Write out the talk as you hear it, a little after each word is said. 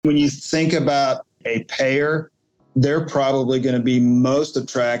When you think about a payer, they're probably going to be most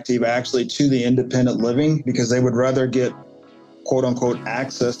attractive actually to the independent living because they would rather get quote unquote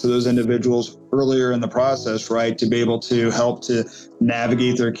access to those individuals earlier in the process, right? To be able to help to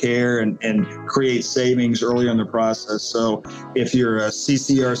navigate their care and create savings earlier in the process. So if you're a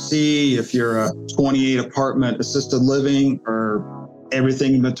CCRC, if you're a 28 apartment assisted living or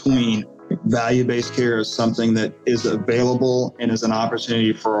everything in between, value-based care is something that is available and is an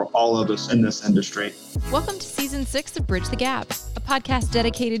opportunity for all of us in this industry. Welcome to Season 6 of Bridge the Gap, a podcast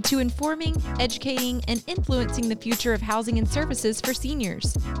dedicated to informing, educating, and influencing the future of housing and services for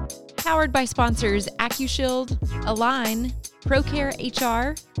seniors. Powered by sponsors AccuShield, Align, ProCare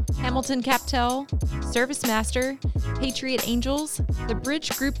HR, Hamilton Captel, ServiceMaster, Patriot Angels, The Bridge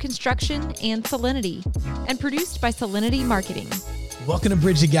Group Construction, and Salinity, and produced by Salinity Marketing. Welcome to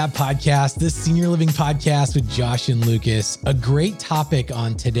Bridge the Gap podcast, this senior living podcast with Josh and Lucas. A great topic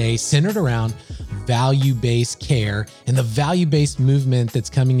on today centered around value-based care and the value-based movement that's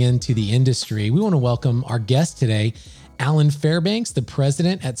coming into the industry. We want to welcome our guest today, Alan Fairbanks, the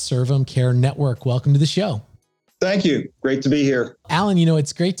president at Servum Care Network. Welcome to the show. Thank you. Great to be here. Alan,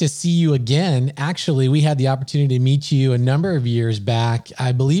 it's great to see you again. Actually, we had the opportunity to meet you a number of years back.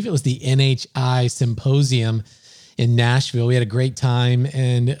 I believe it was the NHI Symposium in Nashville. We had a great time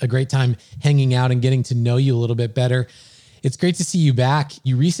hanging out and getting to know you a little bit better. It's great to see you back.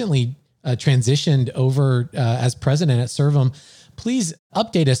 You recently transitioned over as president at Servum. Please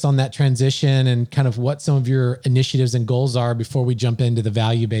update us on that transition and kind of what some of your initiatives and goals are before we jump into the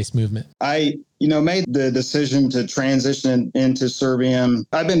value-based movement. I made the decision to transition into Servum.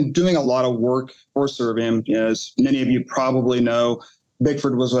 I've been doing a lot of work for Servum. As many of you probably know,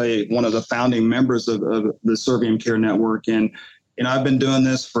 Bickford was one of the founding members of the Servum Care Network. And I've been doing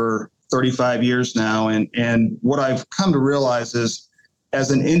this for 35 years now. And what I've come to realize is,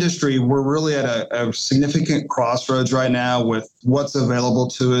 as an industry, we're really at a significant crossroads right now with what's available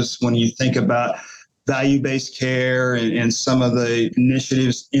to us when you think about value-based care and some of the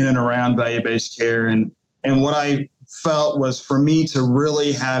initiatives in and around value-based care. And what I felt was for me to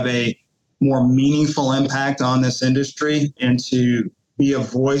really have a more meaningful impact on this industry and to be a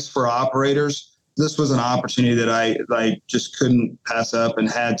voice for operators, this was an opportunity that I just couldn't pass up and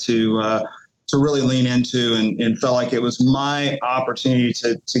had to really lean into and felt like it was my opportunity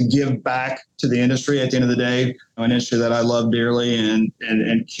to give back to the industry at the end of the day, an industry that I love dearly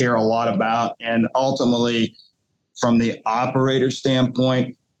and care a lot about. And ultimately, from the operator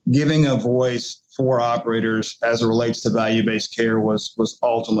standpoint, giving a voice for operators as it relates to value-based care was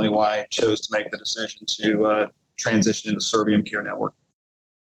ultimately why I chose to make the decision to transition into Servum Care Network.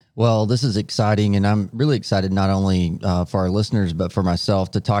 Well, this is exciting, and I'm really excited not only for our listeners, but for myself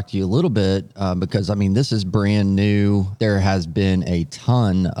to talk to you a little bit because, this is brand new. There has been a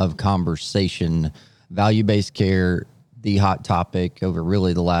ton of conversation, value-based care, the hot topic over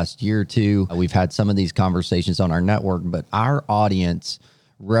really the last year or two. We've had some of these conversations on our network, but our audience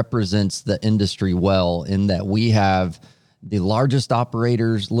represents the industry well in that we have the largest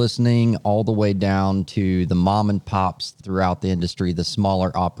operators listening all the way down to the mom and pops throughout the industry, the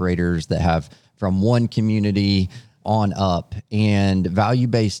smaller operators that have from one community on up. And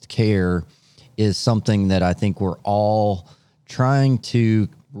value-based care is something that I think we're all trying to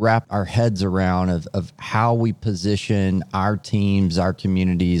wrap our heads around of how we position our teams, our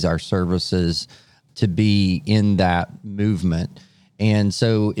communities, our services to be in that movement. And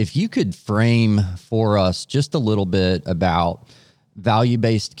so if you could frame for us just a little bit about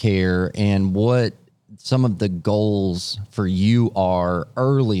value-based care and what some of the goals for you are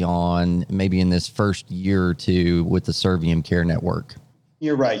early on, maybe in this first year or two with the Servum Care Network.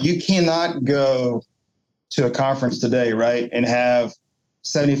 You're right. You cannot go to a conference today, right, and have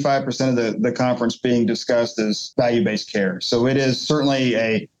 75% of the conference being discussed as value-based care. So it is certainly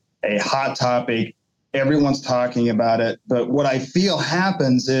a hot topic. Everyone's talking about it. But what I feel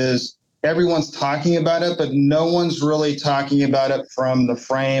happens is everyone's talking about it, but no one's really talking about it from the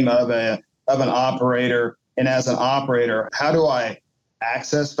frame of an operator. And as an operator, how do I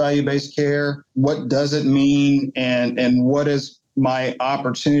access value-based care? What does it mean? And what is my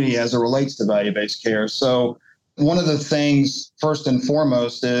opportunity as it relates to value-based care? So one of the things, first and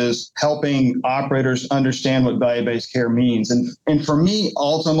foremost, is helping operators understand what value-based care means. And for me,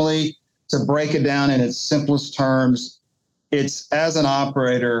 ultimately, to break it down in its simplest terms, it's as an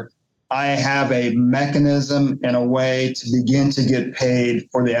operator, I have a mechanism and a way to begin to get paid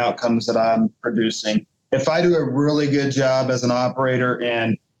for the outcomes that I'm producing. If I do a really good job as an operator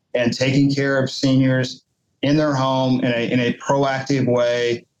and taking care of seniors in their home in a proactive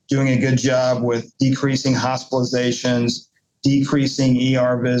way, doing a good job with decreasing hospitalizations, decreasing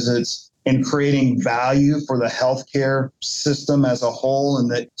ER visits, and creating value for the healthcare system as a whole and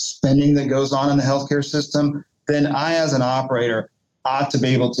the spending that goes on in the healthcare system, then I, as an operator, ought to be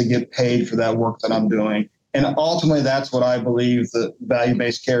able to get paid for that work that I'm doing. And ultimately, that's what I believe that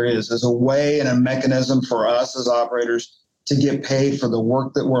value-based care is a way and a mechanism for us as operators to get paid for the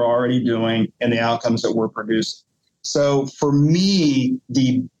work that we're already doing and the outcomes that we're producing. So for me,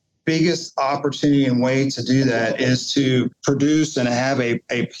 the biggest opportunity and way to do that is to produce and have a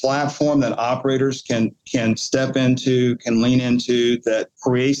platform that operators can step into, can lean into, that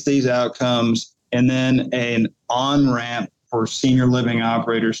creates these outcomes, and then an on-ramp for senior living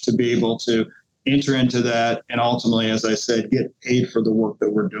operators to be able to enter into that and ultimately, as I said, get paid for the work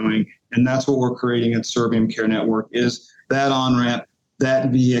that we're doing. And that's what we're creating at Servium Care Network, is that on-ramp, that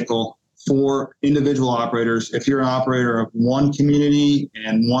vehicle for individual operators. If you're an operator of one community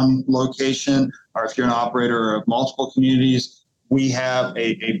and one location, or if you're an operator of multiple communities, we have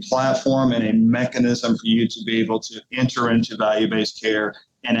a platform and a mechanism for you to be able to enter into value-based care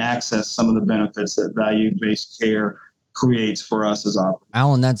and access some of the benefits that value-based care creates for us as operators.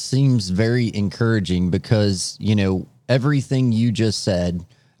 Alan, that seems very encouraging because, everything you just said,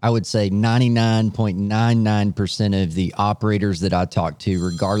 I would say 99.99% of the operators that I talk to,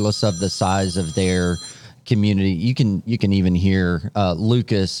 regardless of the size of their community, you can even hear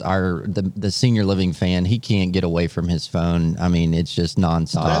Lucas, the senior living fan. He can't get away from his phone. I mean, it's just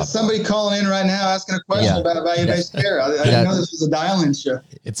nonstop. That's somebody calling in right now asking a question about value-based care. I didn't know this was a dial-in show.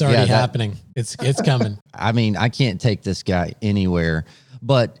 It's already happening. It's coming. I mean, I can't take this guy anywhere.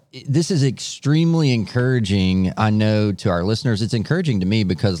 But this is extremely encouraging, I know, to our listeners. It's encouraging to me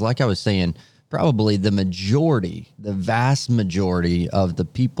because, like I was saying, probably the vast majority of the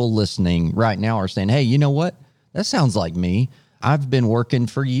people listening right now are saying, hey, you know what? That sounds like me. I've been working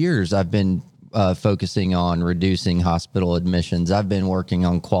for years. I've been focusing on reducing hospital admissions. I've been working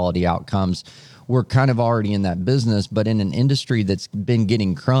on quality outcomes. We're kind of already in that business, but in an industry that's been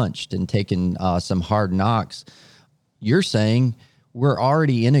getting crunched and taking some hard knocks. You're saying we're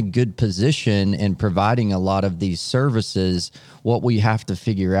already in a good position in providing a lot of these services. What we have to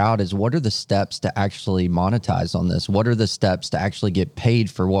figure out is, what are the steps to actually monetize on this? What are the steps to actually get paid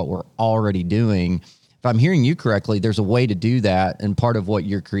for what we're already doing? If I'm hearing you correctly, there's a way to do that. And part of what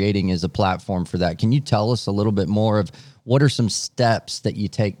you're creating is a platform for that. Can you tell us a little bit more of what are some steps that you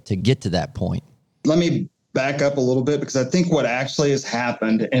take to get to that point? Let me back up a little bit, because I think what actually has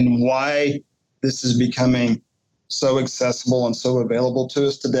happened and why this is becoming so accessible and so available to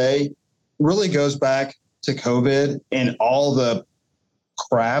us today really goes back to COVID and all the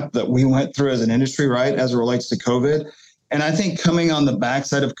crap that we went through as an industry, right, as it relates to COVID. And I think coming on the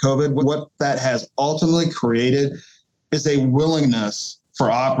backside of COVID, what that has ultimately created is a willingness for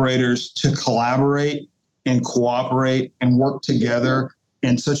operators to collaborate and cooperate and work together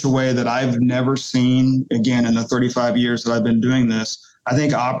in such a way that I've never seen, again, in the 35 years that I've been doing this. I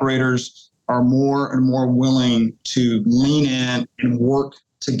think operators are more and more willing to lean in and work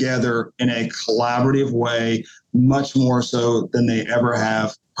together in a collaborative way, much more so than they ever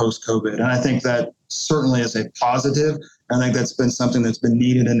have post-COVID. And I think that certainly is a positive. I think that's been something that's been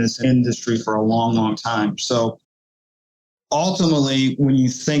needed in this industry for a long, long time. So ultimately, when you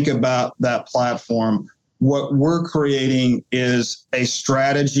think about that platform, what we're creating is a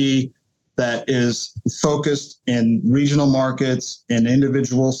strategy that is focused in regional markets, in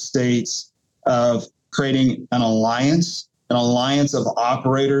individual states, of creating an alliance of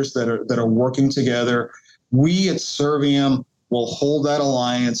operators that are working together. We at Servium will hold that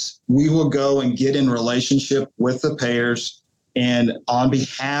alliance. We will go and get in relationship with the payers, and on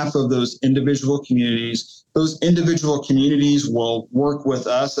behalf of those individual communities will work with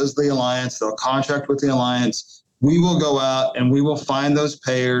us as the alliance. They'll contract with the alliance. We will go out and we will find those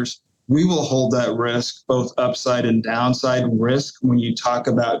payers. We will hold that risk, both upside and downside risk, when you talk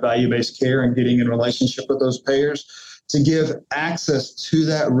about value-based care and getting in relationship with those payers, to give access to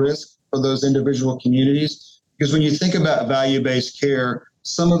that risk for those individual communities. Because when you think about value-based care,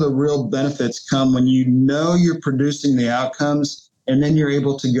 some of the real benefits come when you know you're producing the outcomes and then you're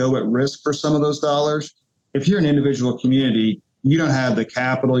able to go at risk for some of those dollars. If you're an individual community, you don't have the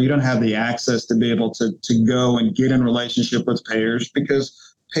capital, you don't have the access to be able to go and get in relationship with payers, because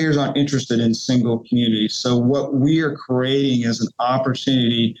payers aren't interested in single communities. So what we are creating is an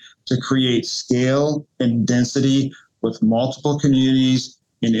opportunity to create scale and density with multiple communities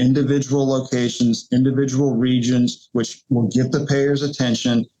in individual locations, individual regions, which will get the payers'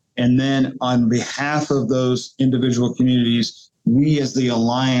 attention. And then on behalf of those individual communities, we as the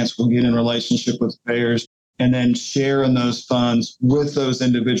alliance will get in relationship with payers and then share in those funds with those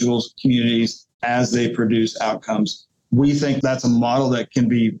individual communities as they produce outcomes. We think that's a model that can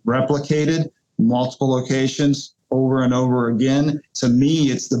be replicated, multiple locations over and over again. To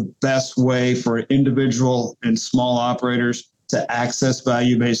me, it's the best way for individual and small operators to access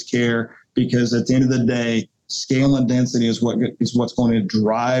value-based care, because at the end of the day, scale and density is what's going to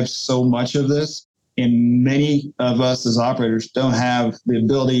drive so much of this. And many of us as operators don't have the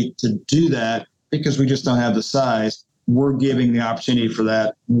ability to do that because we just don't have the size. We're giving the opportunity for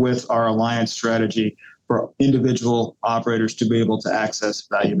that with our alliance strategy for individual operators to be able to access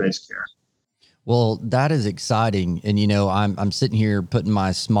value-based care. Well, that is exciting. And, I'm sitting here putting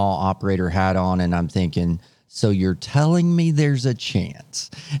my small operator hat on, and I'm thinking, so you're telling me there's a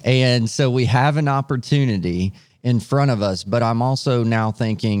chance. And so we have an opportunity in front of us, but I'm also now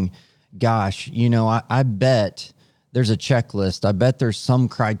thinking, gosh, I bet there's a checklist. I bet there's some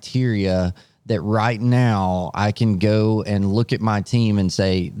criteria that right now I can go and look at my team and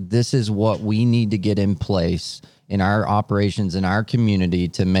say, this is what we need to get in place in our operations, in our community,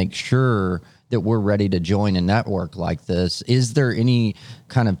 to make sure that we're ready to join a network like this. Is there any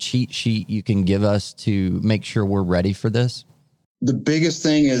kind of cheat sheet you can give us to make sure we're ready for this? The biggest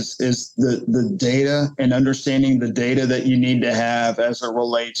thing is the data and understanding the data that you need to have as it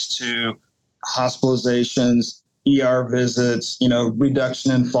relates to hospitalizations, ER visits,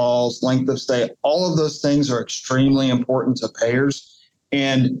 reduction in falls, length of stay. All of those things are extremely important to payers.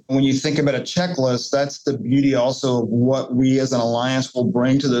 And when you think about a checklist, that's the beauty also of what we as an alliance will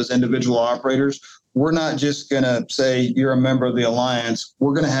bring to those individual operators. We're not just going to say you're a member of the alliance.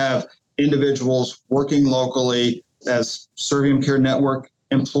 We're going to have individuals working locally as Servium Care Network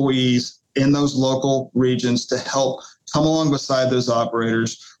employees in those local regions to help come along beside those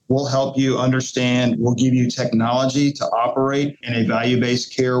operators. We'll help you understand. We'll give you technology to operate in a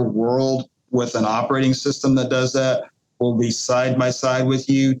value-based care world with an operating system that does that. We'll be side by side with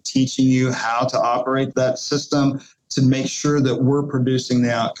you, teaching you how to operate that system to make sure that we're producing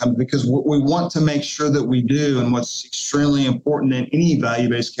the outcome, because what we want to make sure that we do, and what's extremely important in any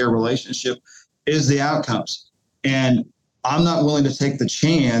value-based care relationship, is the outcomes. And I'm not willing to take the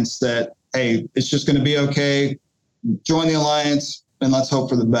chance that, hey, it's just going to be okay, join the alliance, and let's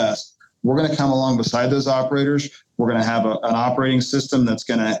hope for the best. We're going to come along beside those operators. We're going to have an operating system that's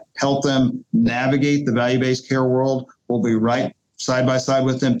going to help them navigate the value-based care world. We'll be right side by side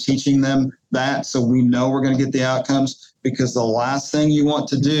with them, teaching them that, so we know we're going to get the outcomes, because the last thing you want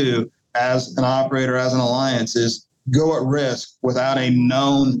to do as an operator, as an alliance, is go at risk without a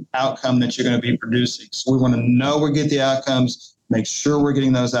known outcome that you're going to be producing. So we want to know we get the outcomes, make sure we're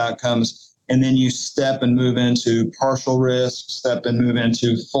getting those outcomes, and then you step and move into partial risk, step and move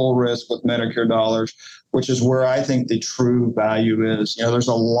into full risk with Medicare dollars, which is where I think the true value is. There's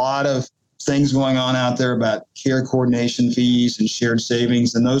a lot of things going on out there about care coordination fees and shared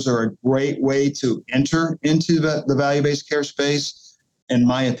savings, and those are a great way to enter into the value-based care space. In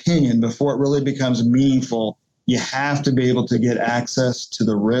my opinion, before it really becomes meaningful, you have to be able to get access to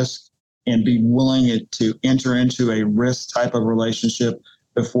the risk and be willing to enter into a risk type of relationship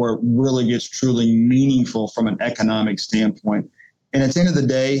before it really gets truly meaningful from an economic standpoint. And at the end of the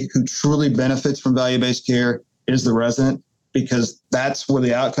day, who truly benefits from value-based care is the resident, because that's where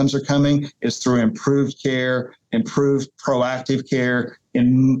the outcomes are coming, is through improved care, improved proactive care,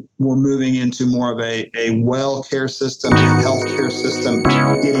 and we're moving into more of a well care system, a health care system,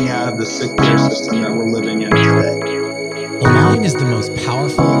 getting out of the sick care system that we're living in today. Align is the most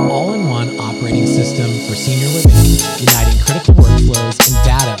powerful all-in-one operating system for senior living, uniting critical workflows and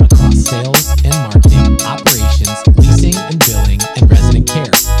data across sales and marketing, operations, leasing and billing, and resident care.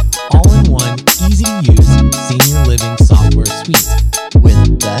 All-in-one, easy-to-use senior living software suite.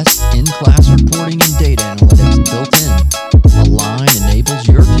 With best-in-class reporting and data analytics built in, Align enables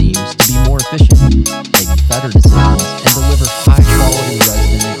your teams to be more efficient, make better decisions, and deliver high-quality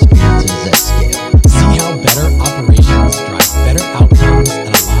resident experiences at scale. See how better operations drive better outcomes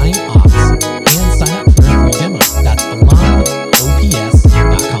at Align Ops, and sign up for a free demo. That's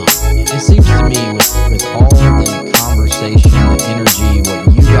AlignOps.com. It seems to me with all the conversation, the energy,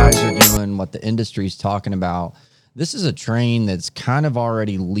 what you guys are doing, what the industry's talking about, this is a train that's kind of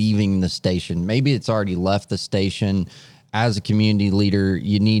already leaving the station. Maybe it's already left the station. As a community leader,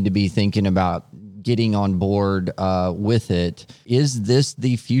 you need to be thinking about getting on board with it. Is this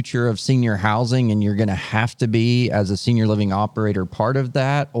the future of senior housing, and you're going to have to be, as a senior living operator, part of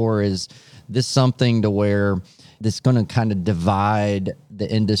that? Or is this something to where this going to kind of divide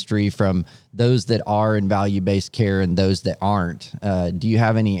the industry from those that are in value-based care and those that aren't? Do you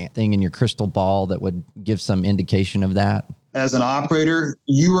have anything in your crystal ball that would give some indication of that? As an operator,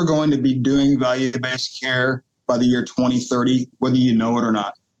 you are going to be doing value-based care by the year 2030, whether you know it or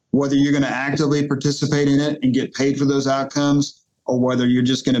not. whether you're going to actively participate in it and get paid for those outcomes, or whether you're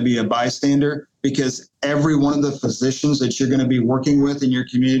just going to be a bystander, because every one of the physicians that you're going to be working with in your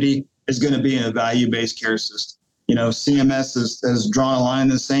community is going to be in a value-based care system. CMS has drawn a line in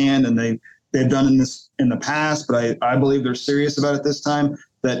the sand, and they've done this in the past, but I believe they're serious about it this time,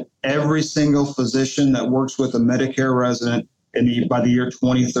 that every single physician that works with a Medicare resident by the year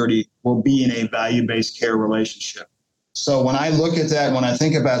 2030 will be in a value-based care relationship. So when I look at that, when I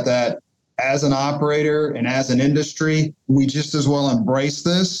think about that, as an operator and as an industry, we just as well embrace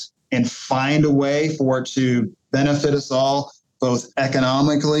this and find a way for it to benefit us all, both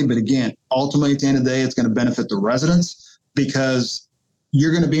economically, but again, ultimately at the end of the day, it's going to benefit the residents, because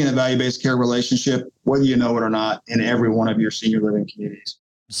you're going to be in a value-based care relationship, whether you know it or not, in every one of your senior living communities.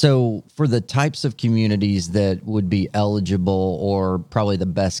 So for the types of communities that would be eligible or probably the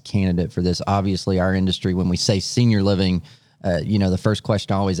best candidate for this, obviously our industry, when we say senior living, the first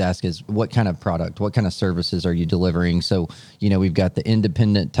question I always ask is what kind of product, what kind of services are you delivering? So, we've got the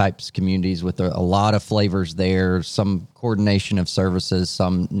independent types communities with a lot of flavors there, some coordination of services,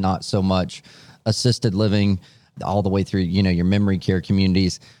 some not so much, assisted living, all the way through, your memory care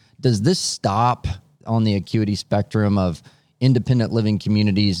communities. Does this stop on the acuity spectrum of independent living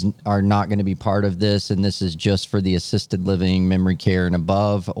communities are not going to be part of this, and this is just for the assisted living, memory care, and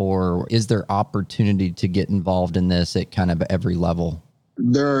above? Or is there opportunity to get involved in this at kind of every level?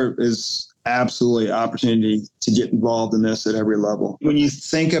 There is absolutely opportunity to get involved in this at every level. When you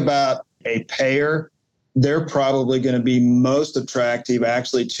think about a payer, they're probably going to be most attractive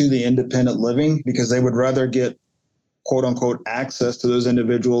actually to the independent living, because they would rather get quote unquote access to those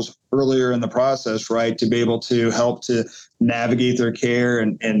individuals earlier in the process, right? To be able to help to navigate their care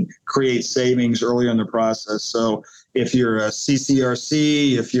and create savings earlier in the process. So if you're a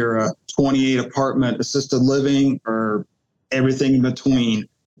CCRC, if you're a 28 apartment assisted living, or everything in between,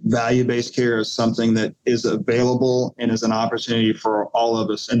 value-based care is something that is available and is an opportunity for all of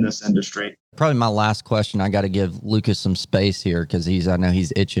us in this industry. Probably my last question. I got to give Lucas some space here because I know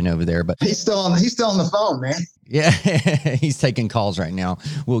he's itching over there, but he's still on the phone, man. Yeah, he's taking calls right now.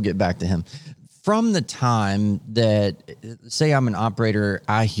 We'll get back to him. From the time that, say I'm an operator,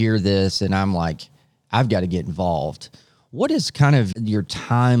 I hear this and I'm like, I've got to get involved. What is kind of your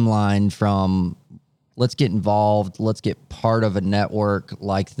timeline from let's get involved, let's get part of a network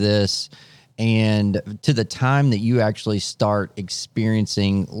like this, and to the time that you actually start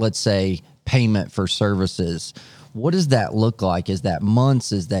experiencing, let's say, payment for services? What does that look like? Is that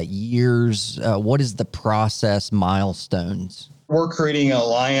months? Is that years? What is the process milestones? We're creating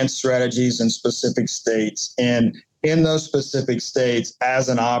alliance strategies in specific states. And in those specific states, as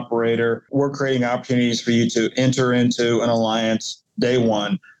an operator, we're creating opportunities for you to enter into an alliance day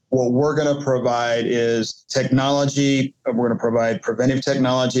one. What we're going to provide is technology. We're going to provide preventive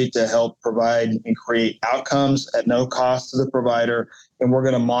technology to help provide and create outcomes at no cost to the provider. And we're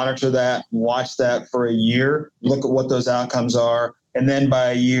going to monitor that, watch that for a year, look at what those outcomes are. And then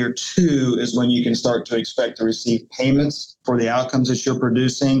by year 2 is when you can start to expect to receive payments for the outcomes that you're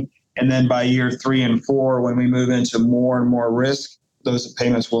producing. And then by year 3 and 4, when we move into more and more risk, those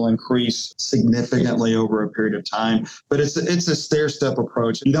payments will increase significantly over a period of time. But it's a stair-step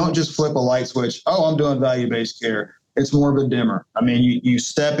approach. You don't just flip a light switch, oh, I'm doing value-based care. It's more of a dimmer. I mean, you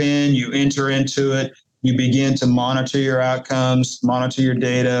step in, you enter into it, you begin to monitor your outcomes, monitor your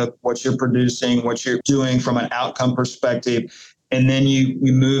data, what you're producing, what you're doing from an outcome perspective. And then you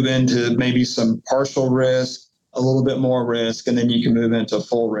move into maybe some partial risk, a little bit more risk, and then you can move into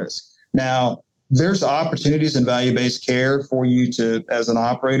full risk. Now, there's opportunities in value-based care for you to, as an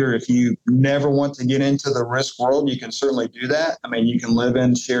operator, if you never want to get into the risk world, you can certainly do that. I mean, you can live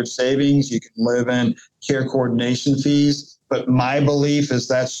in shared savings, you can live in care coordination fees. But my belief is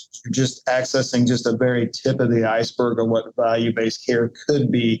that's just accessing just a very tip of the iceberg of what value-based care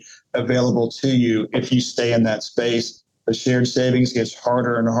could be available to you if you stay in that space. The shared savings gets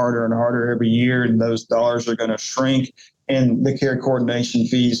harder and harder and harder every year, and those dollars are going to shrink. And the care coordination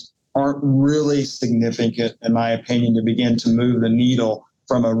fees aren't really significant, in my opinion, to begin to move the needle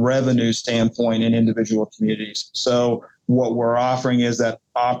from a revenue standpoint in individual communities. So what we're offering is that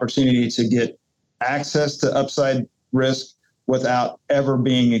opportunity to get access to upside risk without ever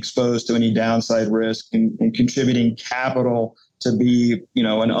being exposed to any downside risk, and contributing capital to be,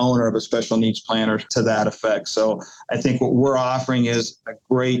 an owner of a special needs plan or to that effect. So I think what we're offering is a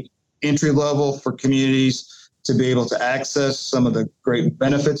great entry level for communities to be able to access some of the great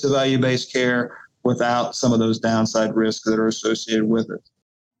benefits of value-based care without some of those downside risks that are associated with it.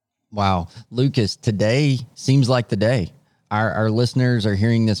 Wow. Lucas, today seems like the day. Our listeners are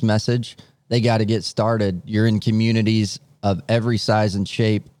hearing this message. They got to get started. You're in communities of every size and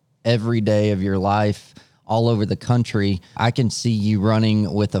shape every day of your life all over the country. I can see you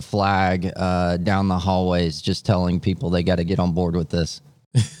running with a flag down the hallways, just telling people they got to get on board with this.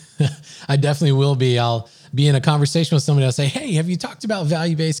 I definitely will be. I'll be in a conversation with somebody. I'll say, hey, have you talked about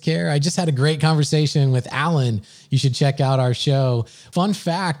value-based care? I just had a great conversation with Alan. You should check out our show. Fun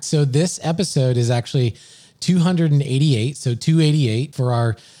fact. So this episode is actually 288. So 288 for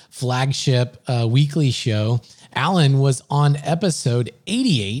our flagship weekly show. Alan was on episode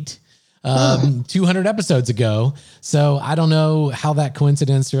 88 200 episodes ago. So I don't know how that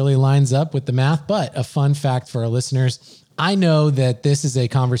coincidence really lines up with the math, but a fun fact for our listeners. I know that this is a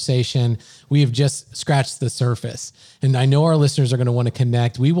conversation we have just scratched the surface, and I know our listeners are going to want to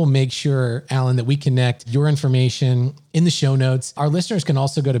connect. We will make sure, Alan, that we connect your information in the show notes. Our listeners can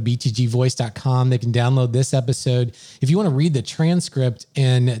also go to btgvoice.com. They can download this episode. If you want to read the transcript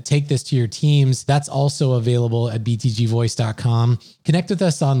and take this to your teams, that's also available at btgvoice.com. Connect with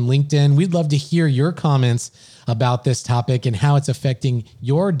us on LinkedIn. We'd love to hear your comments about this topic and how it's affecting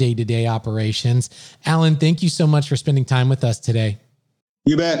your day-to-day operations. Alan, thank you so much for spending time with us today.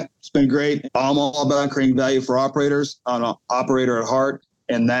 You bet. It's been great. I'm all about creating value for operators. I'm an operator at heart,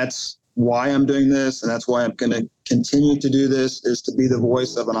 and that's why I'm doing this. And that's why I'm going to continue to do this, is to be the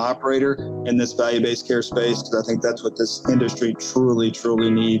voice of an operator in this value-based care space. Because I think that's what this industry truly,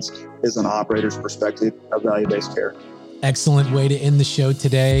 truly needs, is an operator's perspective of value-based care. Excellent way to end the show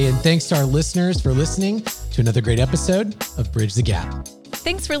today. And thanks to our listeners for listening to another great episode of Bridge the Gap.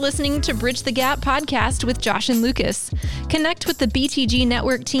 Thanks for listening to Bridge the Gap podcast with Josh and Lucas. Connect with the BTG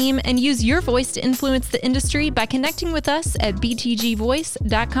Network team and use your voice to influence the industry by connecting with us at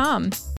btgvoice.com.